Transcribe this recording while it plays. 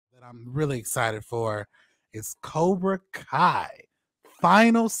that I'm really excited for is Cobra Kai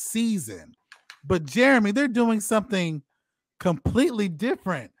final season. But Jeremy, they're doing something completely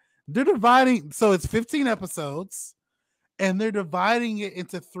different. They're dividing, so it's 15 episodes, and they're dividing it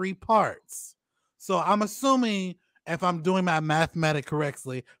into 3 parts. So I'm assuming, if I'm doing my mathematics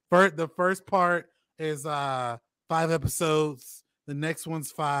correctly, the first part is 5 episodes, the next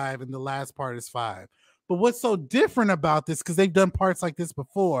one's 5, and the last part is 5. But what's so different about this, because they've done parts like this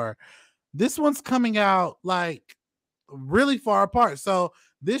before, this one's coming out like really far apart. So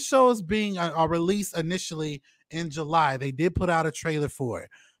this show is being released initially in July. They did put out a trailer for it,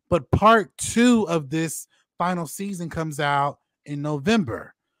 but part 2 of this final season comes out in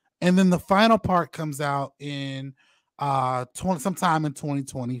November, and then the final part comes out in sometime in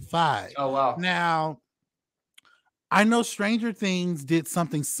 2025. Oh wow! Now, I know Stranger Things did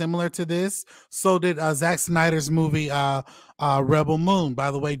something similar to this. So did Zack Snyder's movie Rebel Moon.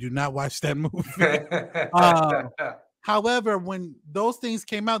 By the way, do not watch that movie. However, when those things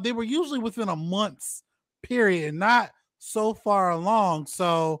came out, they were usually within a month's period, not so far along.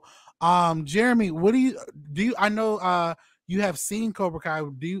 So, Jeremy, what do you? I know you have seen Cobra Kai.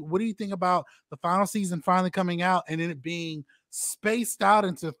 What do you think about the final season finally coming out and then it being spaced out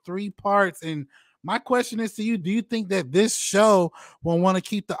into 3 parts? And my question is to you: do you think that this show will want to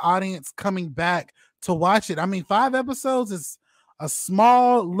keep the audience coming back to watch it? I mean, 5 episodes is it's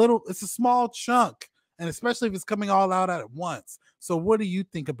a small chunk, and especially if it's coming all out at once. So what do you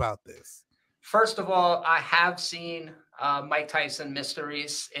think about this? First of all, I have seen Mike Tyson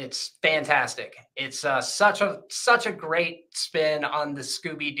Mysteries. It's fantastic. It's such a great spin on the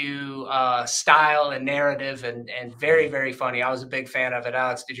Scooby-Doo style and narrative, and very, very funny. I was a big fan of it.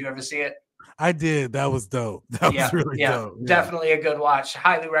 Alex, did you ever see it? I did. That was dope. That was really dope. Yeah. Definitely a good watch.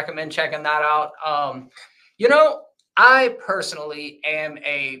 Highly recommend checking that out. I personally am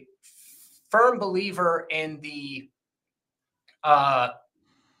a firm believer in the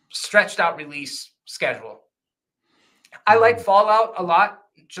stretched out release schedule. I like Fallout a lot.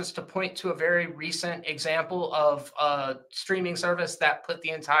 Just to point to a very recent example of a streaming service that put the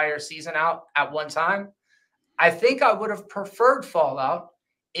entire season out at one time. I think I would have preferred Fallout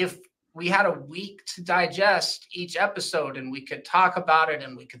if we had a week to digest each episode and we could talk about it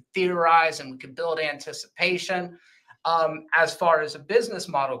and we could theorize and we could build anticipation. As far as a business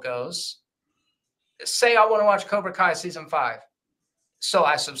model goes, say I want to watch Cobra Kai season 5. So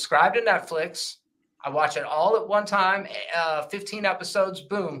I subscribe to Netflix. I watch it all at one time, 15 episodes,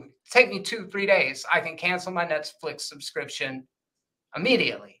 boom. Take me 2-3 days. I can cancel my Netflix subscription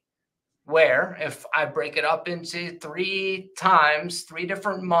immediately. Where if I break it up into 3 times, 3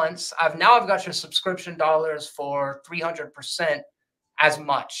 different months, I've got your subscription dollars for 300% as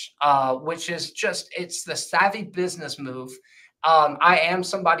much, which is it's the savvy business move. I am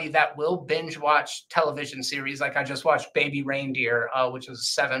somebody that will binge watch television series. Like I just watched Baby Reindeer, which was a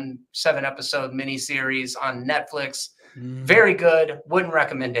 7 episode miniseries on Netflix. Very good. Wouldn't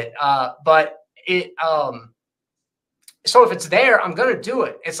recommend it. But it, so if it's there, I'm going to do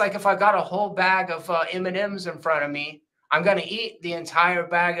it. It's like if I got a whole bag of M&Ms in front of me, I'm going to eat the entire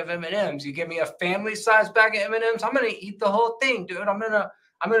bag of M&Ms. You give me a family size bag of M&Ms, I'm going to eat the whole thing, dude. I'm going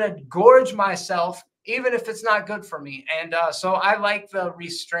to gorge myself, even if it's not good for me. And so I like the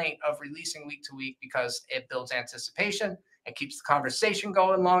restraint of releasing week to week because it builds anticipation. It keeps the conversation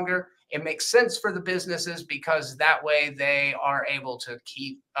going longer. It makes sense for the businesses because that way they are able to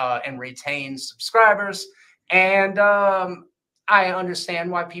keep and retain subscribers. And I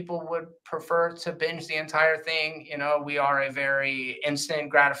understand why people would prefer to binge the entire thing. You know, we are a very instant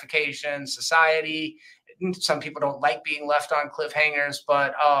gratification society. Some people don't like being left on cliffhangers,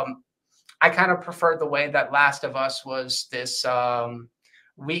 but I kind of prefer the way that Last of Us was this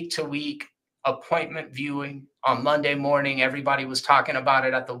week-to-week appointment viewing on Monday morning. Everybody was talking about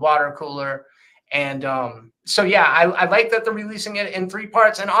it at the water cooler. And so, yeah, I like that they're releasing it in 3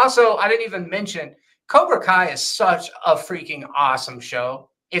 parts. And also, I didn't even mention, Cobra Kai is such a freaking awesome show.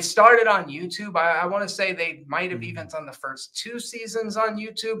 It started on YouTube. I want to say they might have even done the first 2 seasons on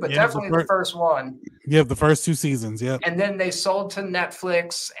YouTube, but definitely the first one. Yeah, the first 2 seasons, yeah. And then they sold to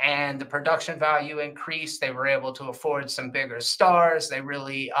Netflix and the production value increased. They were able to afford some bigger stars. They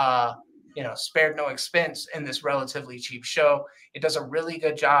really spared no expense in this relatively cheap show. It does a really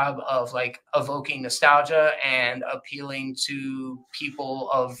good job of like evoking nostalgia and appealing to people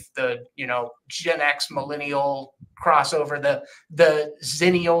of the, Gen X millennial crossover, the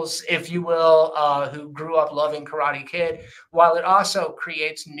Zennials, if you will, who grew up loving Karate Kid, while it also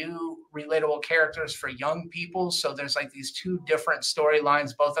creates new relatable characters for young people. So there's like these 2 different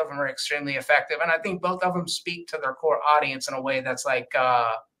storylines. Both of them are extremely effective. And I think both of them speak to their core audience in a way that's like,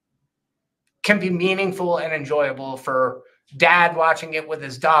 can be meaningful and enjoyable for dad watching it with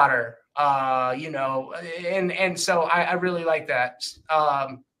his daughter. And so I really like that.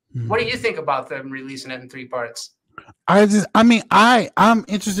 What do you think about them releasing it in 3 parts? I'm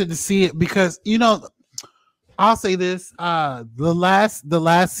interested to see it because I'll say this: the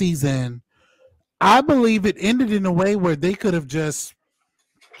last season, I believe it ended in a way where they could have just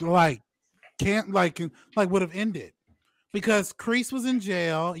would have ended because Kreese was in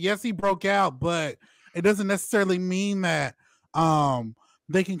jail. Yes, he broke out, but it doesn't necessarily mean that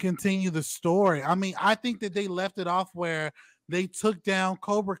they can continue the story. I mean, I think that they left it off where they took down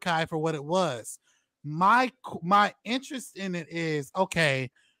Cobra Kai for what it was. My interest in it is,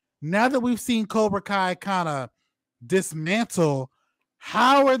 okay, now that we've seen Cobra Kai kind of dismantle,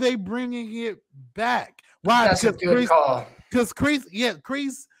 how are they bringing it back? Why? That's a good call. Because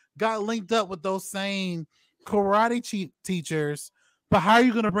Kreese got linked up with those same karate teachers, but how are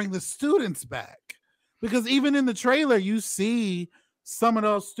you going to bring the students back? Because even in the trailer, you see some of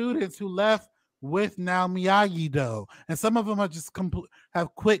those students who left with now Miyagi-Do, and some of them are just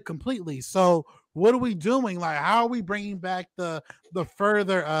have quit completely. So what are we doing? Like, how are we bringing back the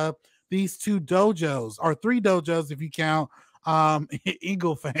further of these 2 dojos, or 3 dojos if you count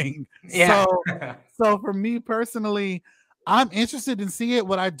Eagle Fang? Yeah. So for me personally, I'm interested in seeing it.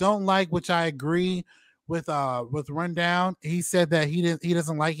 What I don't like, which I agree with Rundown, he said that he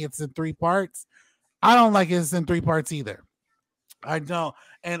doesn't like it's in 3 parts. I don't like it's in 3 parts either. I don't.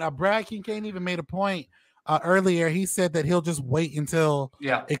 And Brad Kincaid even made a point earlier. He said that he'll just wait until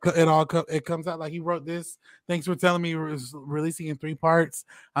it comes out. Like, he wrote this. Thanks for telling me it was releasing in 3 parts.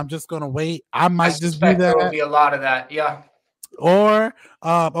 I'm just gonna wait. I might just do that. There will be a lot of that. Yeah. Or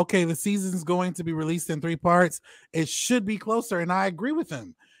okay, the season's going to be released in 3 parts. It should be closer, and I agree with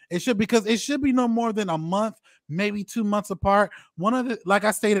him. It should, because it should be no more than a month, maybe 2 months apart. Like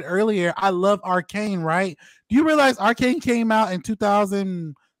I stated earlier, I love Arcane, right? Do you realize Arcane came out in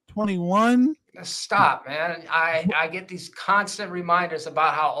 2021? Stop, man. I get these constant reminders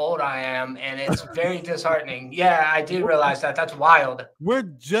about how old I am, and it's very disheartening. Yeah, I did realize that. That's wild. We're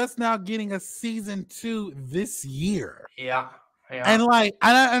just now getting a season 2 this year. Yeah. And I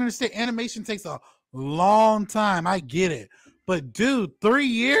understand animation takes a long time. I get it. But dude, 3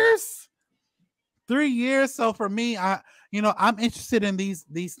 years? 3 years. So for me, I'm interested in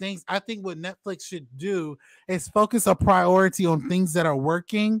these things. I think what Netflix should do is focus a priority on things that are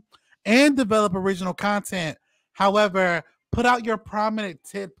working and develop original content. However, put out your prominent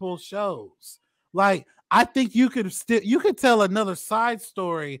tentpole shows. Like, I think you could tell another side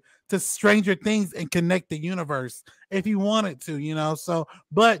story to Stranger Things and connect the universe if you wanted to, So,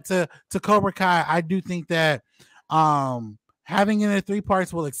 but to Cobra Kai, I do think that having it in 3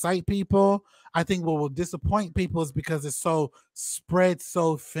 parts will excite people. I think what will disappoint people is because it's so spread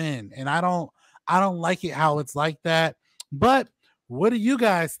so thin, and I don't like it how it's like that. But what do you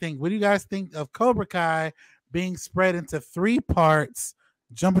guys think? What do you guys think of Cobra Kai being spread into 3 parts?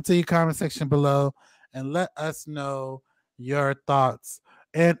 Jump into your comment section below and let us know your thoughts.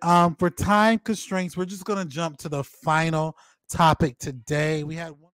 And for time constraints, we're just going to jump to the final topic today. We had one